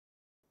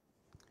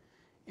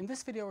In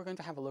this video, we're going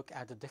to have a look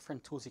at the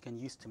different tools you can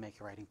use to make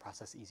your writing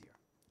process easier.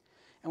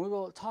 And we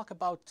will talk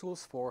about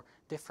tools for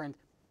different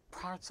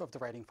parts of the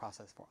writing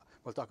process.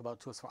 We'll talk about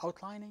tools for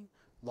outlining,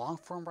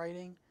 long-form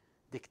writing,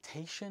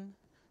 dictation,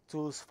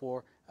 tools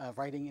for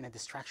writing in a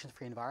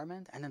distraction-free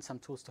environment, and then some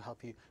tools to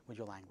help you with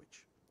your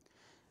language.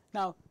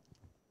 Now,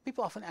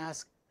 people often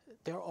ask,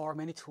 there are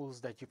many tools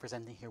that you're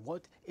presenting here.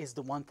 What is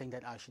the one thing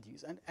that I should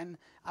use? And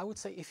I would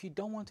say if you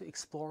don't want to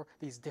explore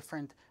these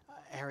different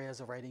areas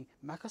of writing,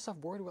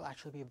 Microsoft Word will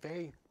actually be a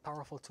very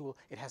powerful tool.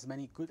 It has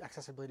many good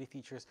accessibility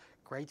features,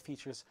 great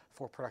features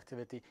for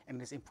productivity, and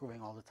it is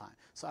improving all the time.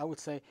 So I would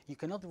say you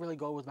cannot really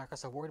go with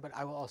Microsoft Word, but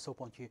I will also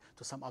point you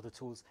to some other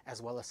tools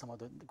as well as some of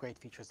the great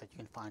features that you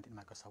can find in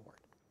Microsoft Word.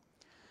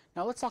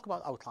 Now let's talk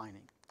about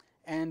outlining.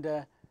 And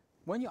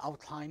when you're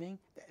outlining,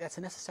 that's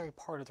a necessary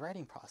part of the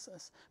writing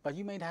process, but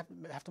you may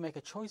have to make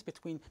a choice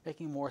between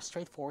making a more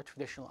straightforward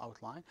traditional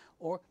outline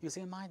or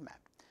using a mind map.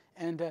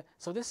 And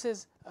so this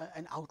is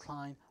an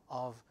outline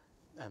of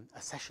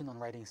a session on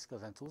writing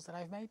skills and tools that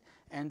I've made,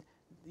 and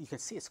you can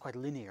see it's quite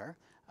linear,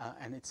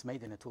 and it's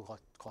made in a tool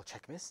called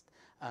Checklist.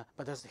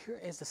 But here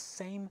is the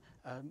same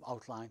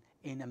outline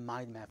in a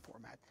mind map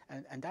format,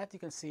 and that you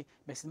can see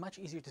makes it much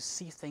easier to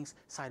see things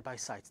side by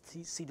side,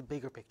 see the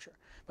bigger picture.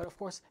 But of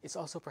course, it's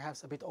also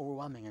perhaps a bit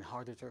overwhelming and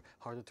harder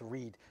to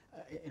read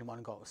in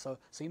one go. So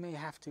you may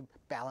have to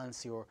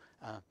balance your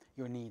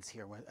needs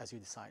here as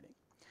you're deciding.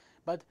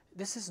 But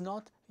this is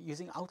not,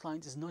 using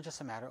outlines is not just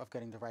a matter of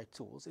getting the right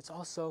tools, it's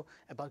also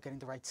about getting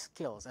the right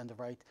skills and the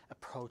right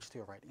approach to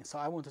your writing. So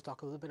I want to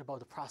talk a little bit about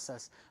the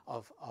process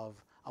of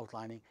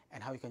outlining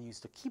and how you can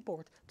use the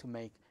keyboard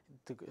to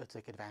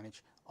take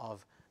advantage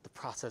of the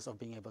process of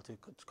being able to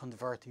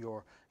convert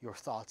your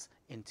thoughts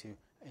into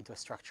a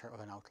structure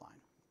of an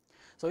outline.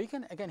 So you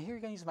can, again, here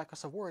you can use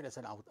Microsoft Word as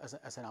an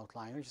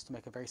outliner, just to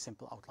make a very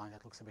simple outline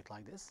that looks a bit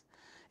like this.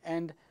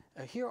 And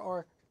here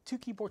are two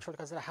keyboard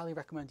shortcuts that I highly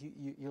recommend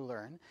you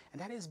learn,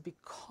 and that is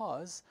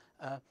because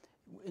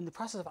in the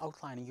process of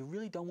outlining, you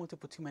really don't want to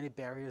put too many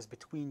barriers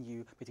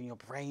between your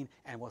brain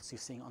and what you're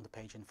seeing on the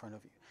page in front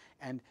of you.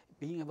 And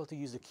being able to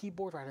use the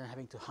keyboard rather than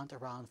having to hunt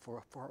around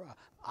for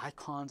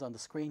icons on the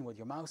screen with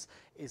your mouse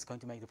is going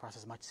to make the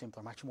process much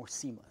simpler, much more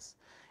seamless.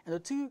 And the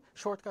two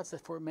shortcuts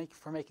that for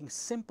making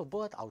simple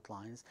bullet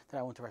outlines that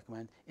I want to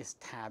recommend is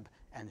Tab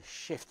and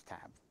Shift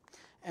Tab.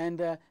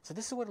 And so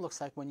this is what it looks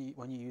like when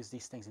you use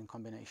these things in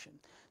combination.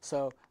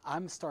 So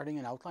I'm starting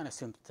an outline. I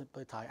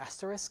simply type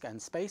asterisk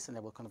and space, and I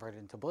will convert it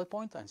into bullet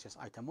point. And it's just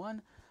item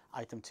 1,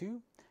 item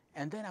 2,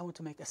 and then I want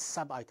to make a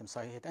sub-item.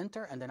 So I hit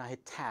enter, and then I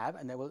hit tab,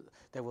 and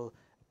they will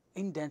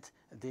indent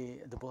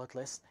the bullet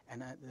list,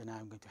 and then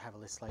I'm going to have a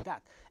list like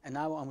that. And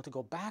now I want to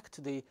go back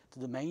to the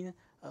main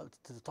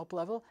to the top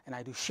level, and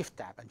I do Shift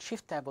Tab, and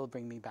Shift Tab will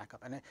bring me back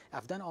up. And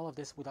I've done all of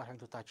this without having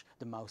to touch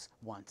the mouse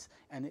once,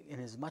 and it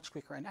is much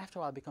quicker. And after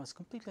a while, it becomes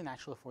completely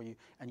natural for you,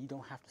 and you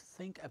don't have to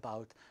think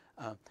about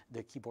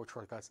the keyboard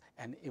shortcuts,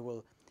 and it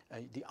will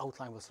the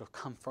outline will sort of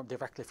come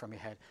directly from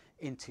your head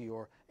onto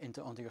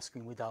your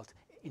screen without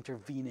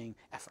intervening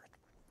effort.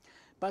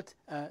 But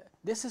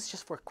this is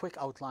just for a quick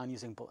outline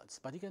using bullets.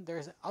 But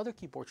there's other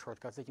keyboard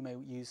shortcuts that you may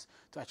use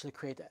to actually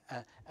create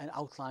an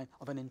outline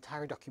of an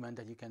entire document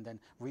that you can then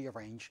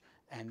rearrange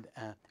and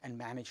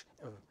manage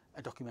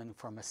a document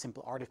from a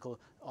simple article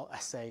or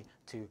essay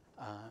to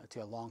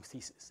a long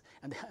thesis.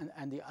 And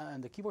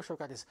the keyboard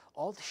shortcut is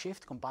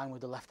Alt-Shift combined with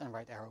the left and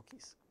right arrow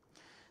keys.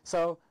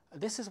 So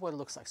this is what it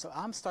looks like. So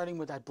I'm starting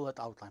with that bullet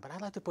outline, but I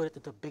like to put it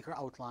into a bigger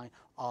outline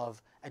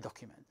of a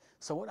document.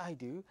 So what I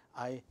do,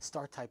 I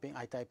start typing,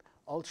 I type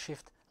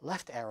Alt-Shift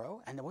left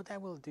arrow, and what I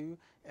will do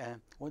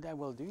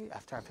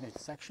after I finish the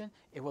section,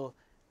 it will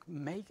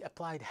make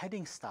applied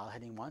heading style,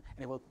 heading 1,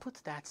 and it will put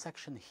that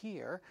section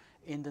here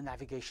in the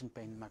navigation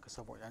pane in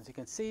Microsoft Word. As you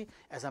can see,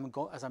 as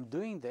I'm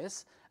doing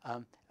this,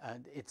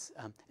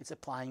 it's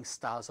applying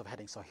styles of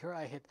heading. So here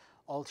I hit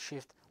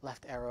Alt-Shift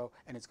left arrow,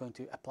 and it's going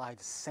to apply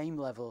the same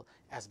level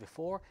as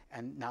before.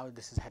 And now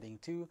this is heading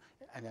 2,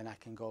 and then I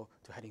can go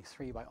to heading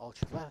 3 by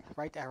Alt-Shift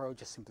right arrow,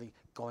 just simply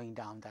going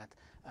down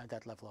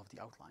that level of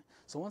the outline.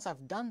 So once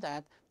I've done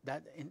that,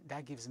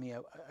 that gives me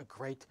a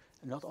great,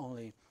 not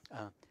only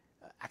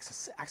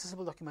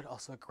accessible document,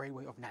 also a great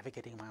way of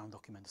navigating my own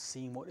document,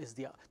 seeing what is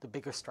the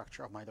bigger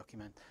structure of my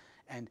document.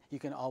 And you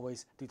can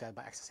always do that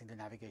by accessing the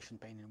navigation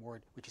pane in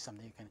Word, which is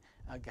something you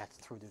can get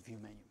through the View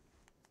menu.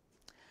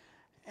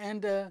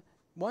 And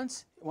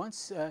once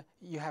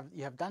you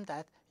have done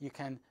that, you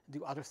can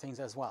do other things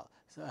as well.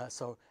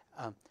 So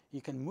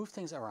you can move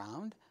things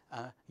around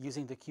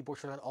using the keyboard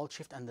shortcut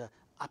Alt-Shift and the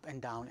up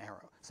and down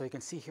arrow. So you can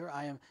see here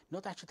I am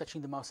not actually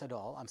touching the mouse at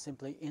all. I'm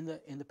simply in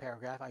the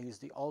paragraph. I use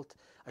the Alt.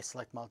 I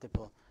select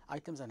multiple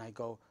items, and I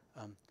go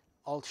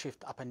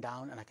Alt-Shift up and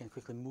down, and I can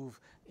quickly move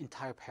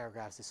entire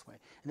paragraphs this way.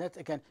 And that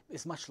again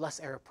is much less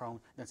error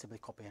prone than simply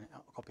copy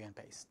and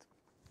paste.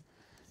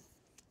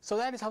 So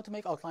that is how to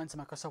make outlines in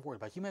Microsoft Word,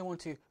 but you may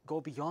want to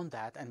go beyond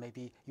that and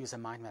maybe use a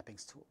mind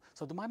mappings tool.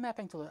 So the mind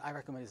mapping tool that I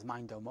recommend is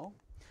Mindomo,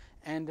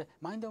 and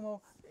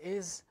Mindomo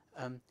is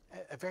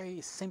a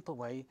very simple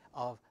way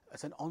of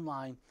it's an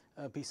online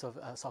piece of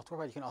software,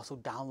 but you can also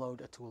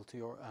download a tool to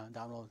your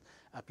download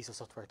a piece of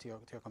software to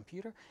your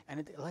computer, and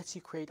it lets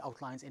you create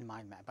outlines in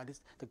mind map. But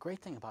the great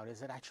thing about it is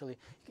that actually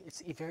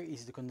it's very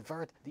easy to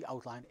convert the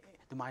outline,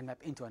 the mind map,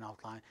 into an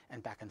outline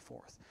and back and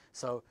forth.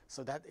 So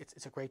that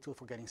it's a great tool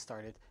for getting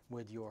started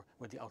with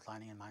the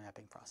outlining and mind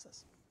mapping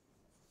process.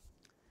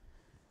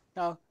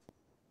 Now,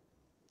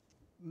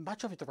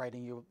 much of the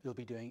writing you'll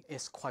be doing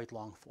is quite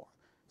long form.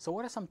 So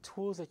what are some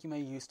tools that you may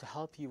use to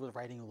help you with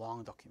writing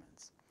long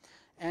documents?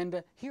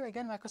 And here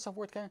again, Microsoft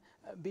Word can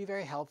be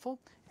very helpful.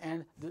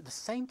 And the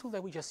same tool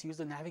that we just used,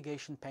 the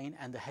navigation pane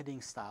and the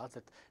heading styles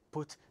that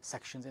put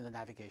sections in the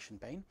navigation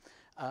pane,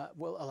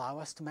 will allow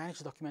us to manage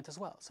the document as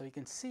well. So you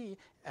can see,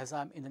 as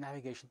I'm in the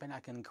navigation pane, I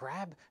can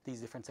grab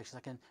these different sections.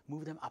 I can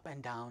move them up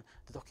and down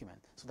the document.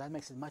 So that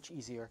makes it much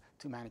easier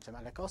to manage them.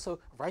 And I can also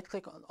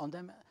right-click on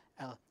them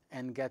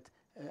and get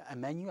a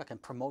menu. I can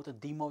promote or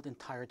demote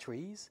entire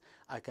trees.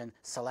 I can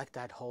select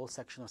that whole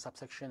section or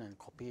subsection and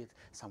copy it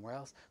somewhere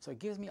else. So it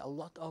gives me a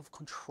lot of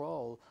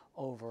control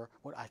over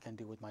what I can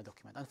do with my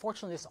document.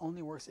 Unfortunately, this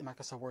only works in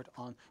Microsoft Word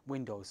on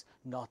Windows,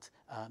 not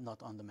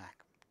on the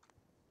Mac.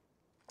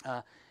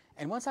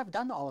 And once I've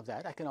done all of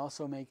that, I can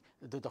also make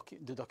the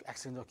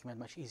Excel document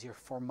much easier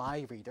for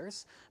my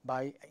readers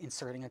by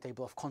inserting a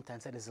table of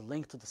contents that is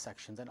linked to the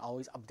sections and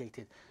always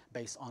updated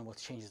based on what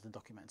changes in the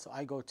document. So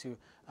I go to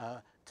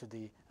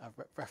the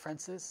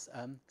references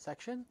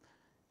section,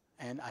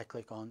 and I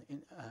click on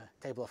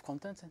table of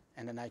contents,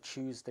 and then I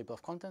choose table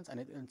of contents, and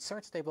it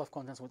inserts table of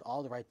contents with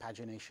all the right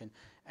pagination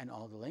and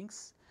all the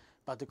links.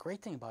 But the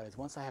great thing about it is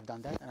once I have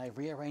done that and I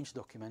rearrange the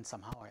document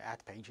somehow or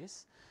add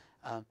pages,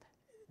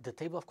 the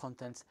table of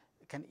contents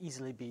can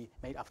easily be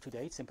made up to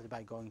date simply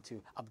by going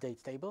to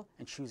Update Table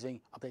and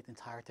choosing Update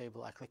Entire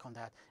Table. I click on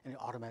that, and it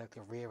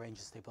automatically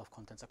rearranges the table of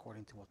contents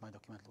according to what my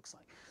document looks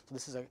like. So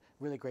this is a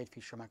really great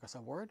feature of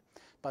Microsoft Word.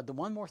 But the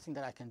one more thing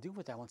that I can do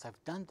with that, once I've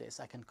done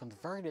this, I can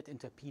convert it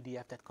into a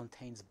PDF that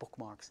contains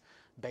bookmarks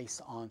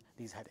based on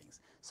these headings.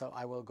 So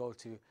I will go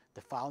to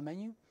the File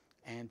menu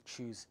and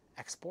choose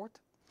Export.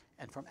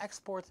 And from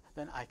export,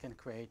 then I can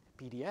create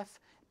PDF.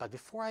 But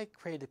before I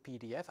create a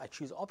PDF, I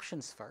choose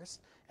options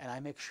first, and I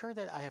make sure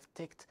that I have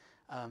ticked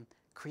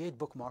create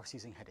bookmarks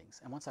using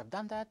headings. And once I've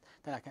done that,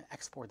 then I can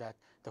export that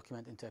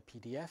document into a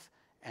PDF.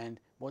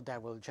 And what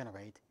that will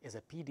generate is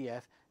a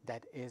PDF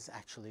that is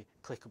actually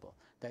clickable.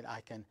 That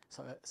I can,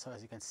 so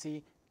as you can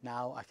see,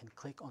 now I can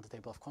click on the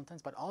table of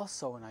contents, but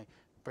also when I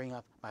bring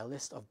up my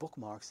list of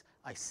bookmarks,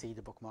 I see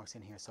the bookmarks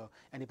in here. So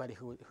anybody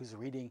who's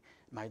reading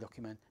my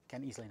document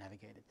can easily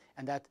navigate it.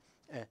 And that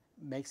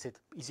makes it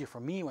easier for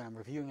me when I'm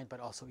reviewing it, but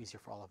also easier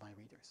for all of my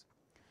readers.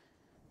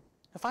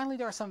 And finally,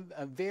 there are some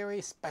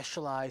very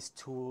specialized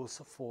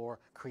tools for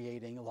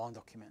creating long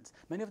documents.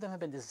 Many of them have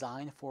been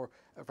designed for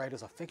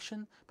writers of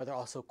fiction, but they're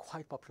also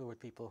quite popular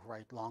with people who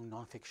write long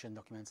nonfiction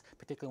documents,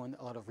 particularly when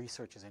a lot of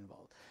research is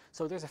involved.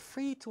 So there's a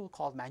free tool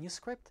called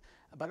Manuscript,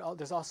 but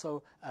there's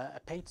also a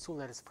paid tool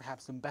that is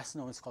perhaps the best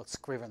known. It's called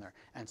Scrivener,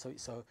 and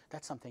so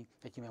that's something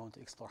that you may want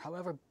to explore.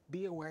 However,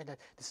 be aware that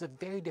this is a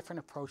very different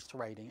approach to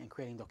writing and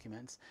creating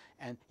documents,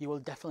 and you will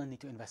definitely need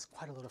to invest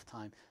quite a lot of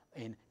time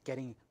in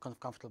getting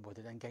comfortable with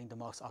it and getting the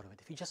most out of it.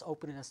 If you just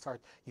open it and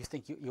start, you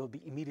think you'll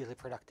be immediately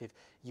productive,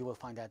 you will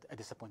find that a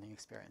disappointing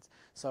experience.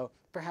 So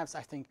perhaps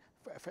I think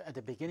at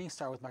the beginning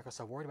start with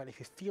Microsoft Word, but if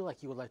you feel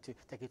like you would like to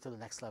take it to the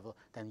next level,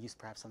 then use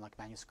perhaps something like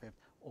Manuscript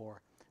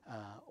or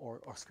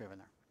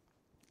Scrivener.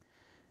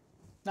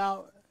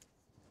 Now,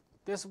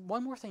 there's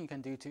one more thing you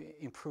can do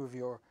to improve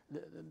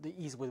the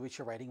ease with which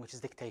you're writing, which is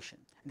dictation.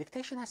 And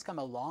dictation has come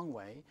a long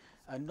way.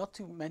 Not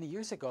too many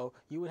years ago,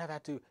 you would have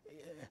had to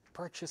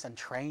purchase and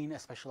train a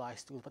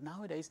specialized tool, but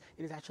nowadays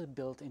it is actually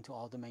built into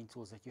all the main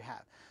tools that you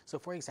have. So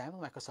for example,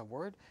 Microsoft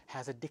Word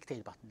has a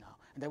dictate button now,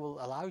 and that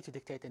will allow you to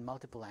dictate in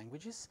multiple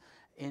languages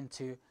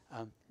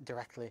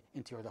directly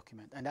into your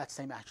document. And that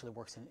same actually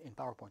works in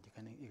PowerPoint.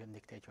 You can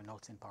dictate your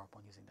notes in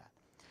PowerPoint using that.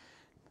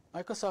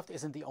 Microsoft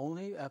isn't the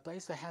only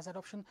place that has that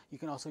option. You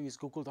can also use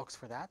Google Docs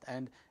for that,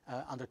 and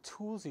under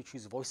Tools you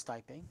choose Voice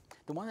Typing.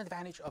 The one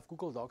advantage of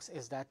Google Docs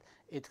is that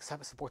it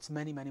supports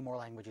many more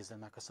languages than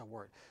Microsoft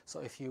Word. So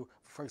if you,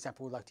 for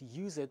example, would like to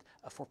use it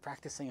for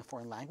practicing a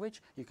foreign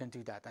language, you can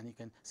do that, and you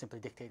can simply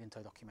dictate into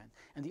a document.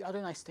 And the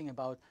other nice thing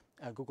about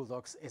Google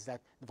Docs is that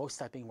voice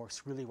typing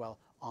works really well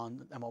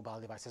on a mobile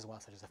device as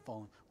well, such as a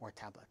phone or a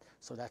tablet.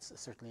 So that's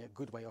certainly a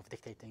good way of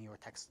dictating your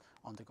text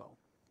on the go.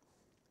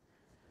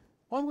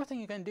 One more thing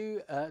you can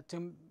do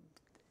to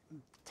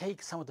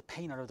take some of the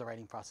pain out of the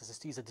writing process is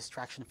to use a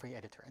distraction-free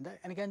editor.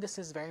 And again, this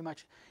is very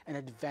much an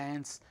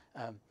advanced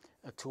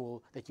a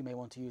tool that you may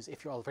want to use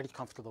if you're already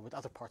comfortable with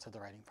other parts of the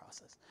writing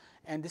process.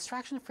 And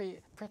distraction-free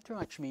pretty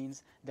much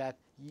means that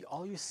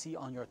all you see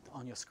on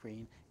your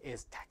screen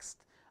is text.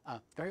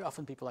 Very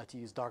often people like to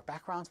use dark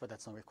backgrounds, but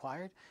that's not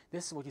required.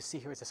 This is what you see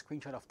here is a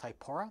screenshot of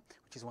Typora,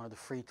 which is one of the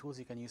free tools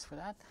you can use for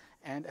that.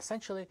 And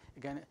essentially,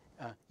 again,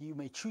 you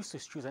may choose to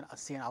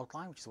see an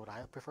outline, which is what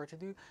I prefer to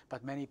do,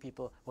 but many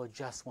people will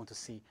just want to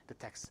see the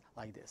text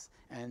like this.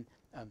 And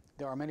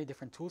there are many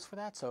different tools for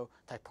that. So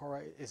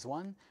Typora is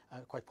one,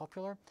 quite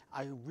popular.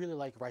 I really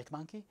like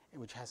WriteMonkey,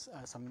 which has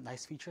some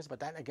nice features, but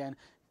that again,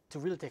 to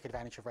really take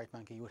advantage of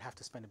WriteMonkey, you would have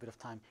to spend a bit of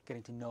time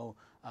getting to know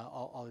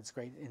all its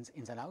great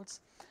ins and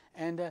outs.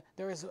 And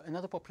there is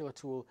another popular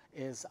tool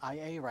is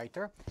IA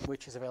Writer,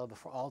 which is available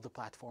for all the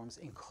platforms,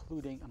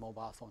 including a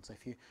mobile phone. So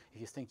if you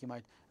think you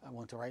might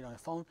want to write on a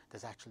phone,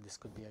 this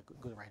could be a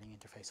good writing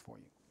interface for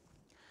you.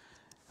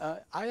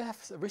 I have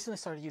recently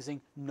started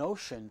using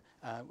Notion,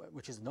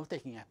 which is a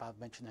note-taking app I've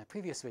mentioned in a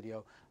previous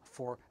video,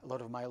 for a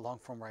lot of my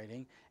long-form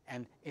writing,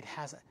 and it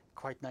has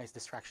quite nice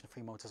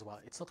distraction-free modes as well.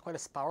 It's not quite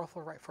as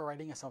powerful for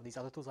writing as some of these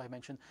other tools I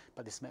mentioned,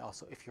 but this may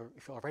also, if you're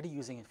already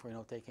using it for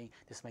note-taking,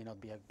 this may not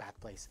be a bad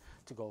place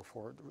to go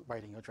for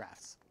writing your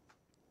drafts.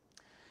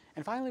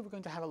 And finally, we're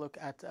going to have a look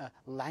at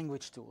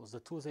language tools,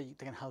 the tools that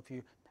can help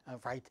you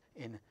write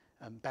in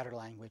better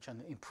language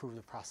and improve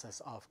the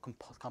process of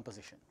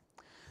composition.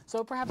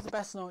 So perhaps the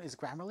best known is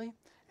Grammarly,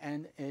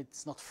 and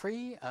it's not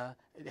free.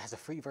 It has a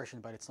free version,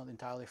 but it's not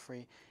entirely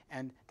free,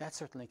 and that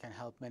certainly can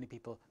help many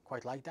people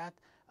quite like that.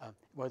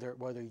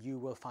 Whether you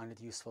will find it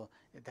useful,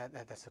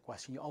 that's the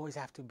question. You always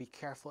have to be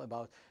careful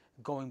about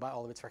going by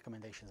all of its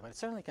recommendations, but it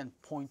certainly can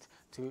point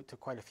to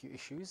quite a few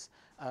issues.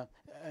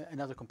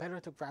 Another competitor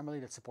to Grammarly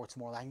that supports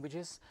more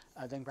languages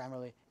than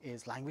Grammarly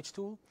is Language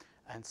Tool.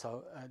 And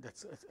so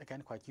that's,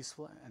 again, quite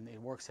useful, and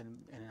it works in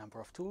a number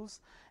of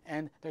tools.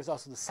 And there's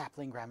also the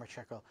Sapling Grammar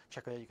Checker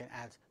that you can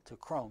add to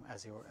Chrome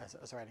as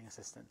a writing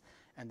assistant,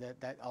 and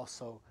that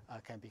also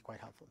can be quite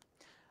helpful.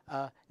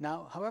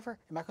 Now, however,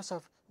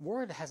 Microsoft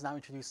Word has now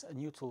introduced a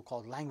new tool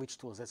called Language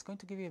Tools that's going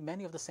to give you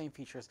many of the same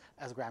features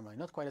as Grammarly.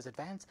 Not quite as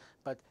advanced,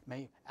 but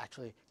may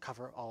actually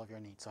cover all of your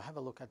needs. So have a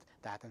look at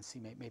that and see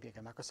maybe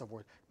again Microsoft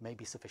Word may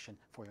be sufficient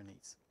for your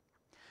needs.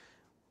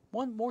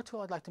 One more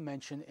tool I'd like to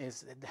mention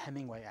is the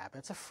Hemingway app.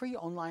 It's a free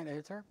online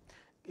editor.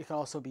 It can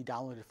also be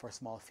downloaded for a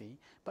small fee,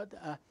 but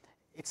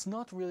it's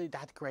not really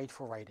that great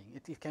for writing.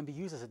 It can be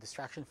used as a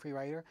distraction-free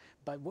writer,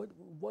 but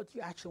what you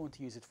actually want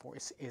to use it for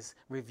is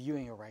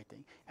reviewing your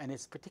writing. And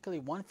it's particularly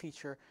one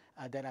feature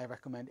that I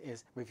recommend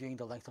is reviewing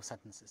the length of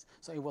sentences.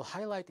 So it will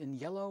highlight in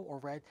yellow or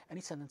red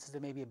any sentences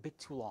that may be a bit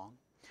too long.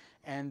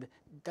 And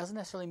it doesn't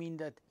necessarily mean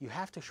that you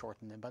have to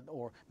shorten them,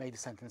 or make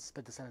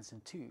split the sentence in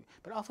two.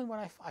 But often when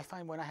I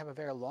find when I have a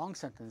very long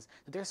sentence,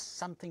 that there's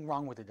something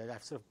wrong with it, that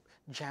I've sort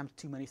of jammed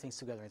too many things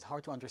together. It's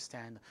hard to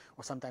understand,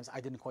 or sometimes I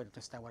didn't quite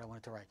understand what I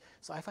wanted to write.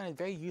 So I find it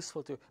very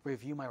useful to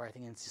review my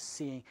writing and just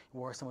seeing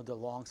where some of the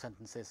long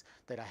sentences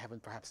that I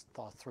haven't perhaps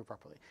thought through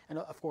properly. And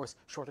of course,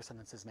 shorter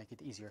sentences make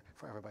it easier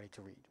for everybody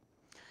to read.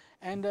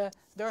 And there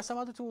are some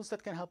other tools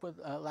that can help with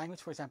language,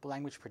 for example,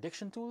 language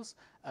prediction tools.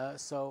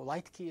 So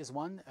LightKey is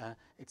one.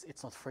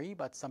 It's not free,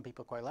 but some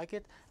people quite like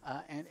it.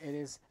 And it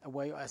is a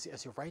way,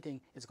 as you're writing,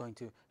 it's going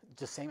to,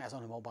 just same as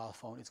on a mobile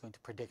phone, it's going to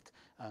predict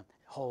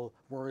whole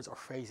words or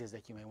phrases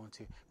that you may want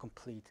to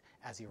complete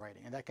as you're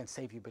writing. And that can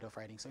save you a bit of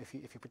writing. So if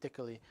you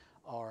particularly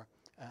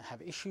have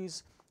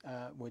issues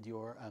with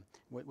your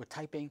with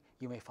typing,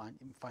 you may find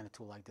a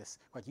tool like this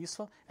quite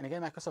useful. And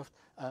again, Microsoft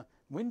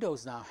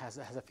Windows now has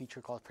a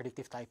feature called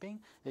predictive typing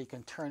that you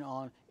can turn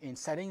on in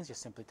settings.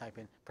 Just simply type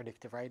in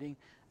predictive writing,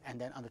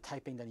 and then under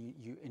typing, then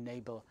you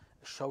enable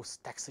show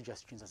text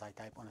suggestions as I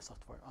type on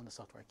the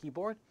software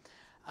keyboard.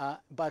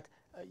 But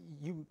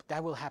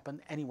that will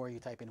happen anywhere you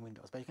type in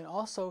Windows. But you can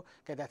also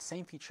get that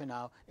same feature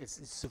now.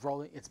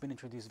 It's been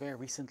introduced very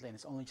recently, and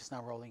it's only just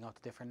now rolling out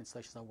to different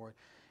installations of Word.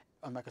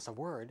 On Microsoft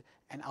Word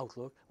and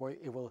Outlook, where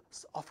it will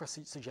offer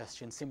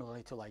suggestions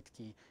similarly to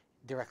LightKey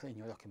directly in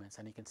your documents,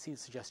 and you can see the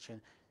suggestion,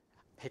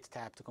 hit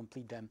tab to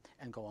complete them,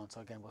 and go on.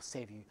 So again, will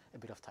save you a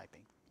bit of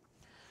typing.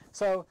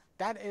 So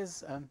that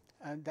is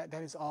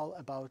all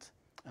about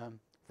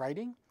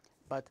writing.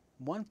 But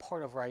one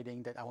part of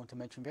writing that I want to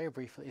mention very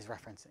briefly is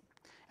referencing.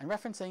 And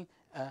referencing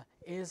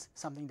is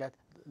something that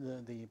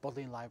the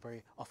Bodleian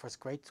Library offers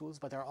great tools,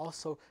 but there are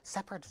also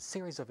separate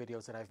series of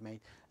videos that I've made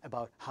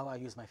about how I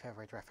use my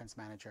favorite reference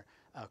manager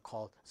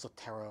called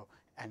Zotero.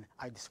 And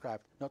I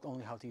described not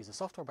only how to use the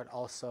software, but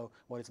also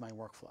what is my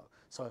workflow.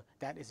 So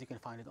that is, you can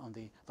find it on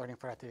the Learning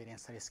Productivity and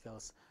Study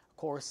Skills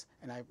course,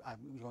 and I'm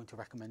going to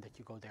recommend that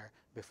you go there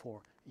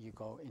before you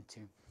go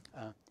into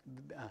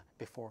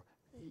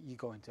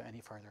any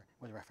further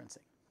with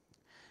referencing.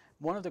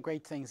 One of the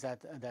great things that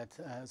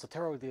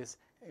Zotero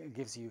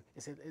gives you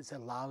is it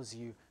allows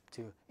you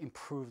to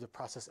improve the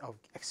process of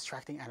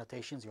extracting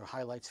annotations, your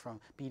highlights from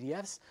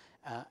PDFs,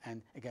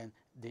 and again,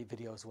 the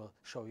videos will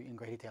show you in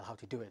great detail how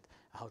to do it,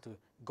 how to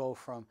go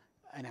from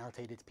an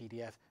annotated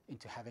PDF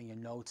into having your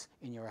notes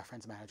in your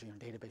reference manager, your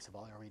database of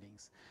all your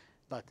readings.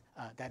 But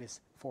that is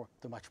for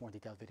the much more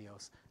detailed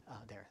videos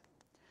there.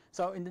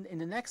 So in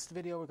the next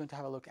video, we're going to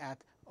have a look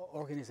at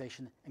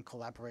organization and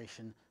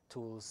collaboration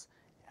tools,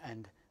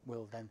 and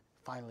we'll then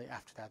finally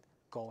after that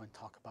go and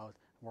talk about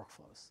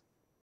workflows.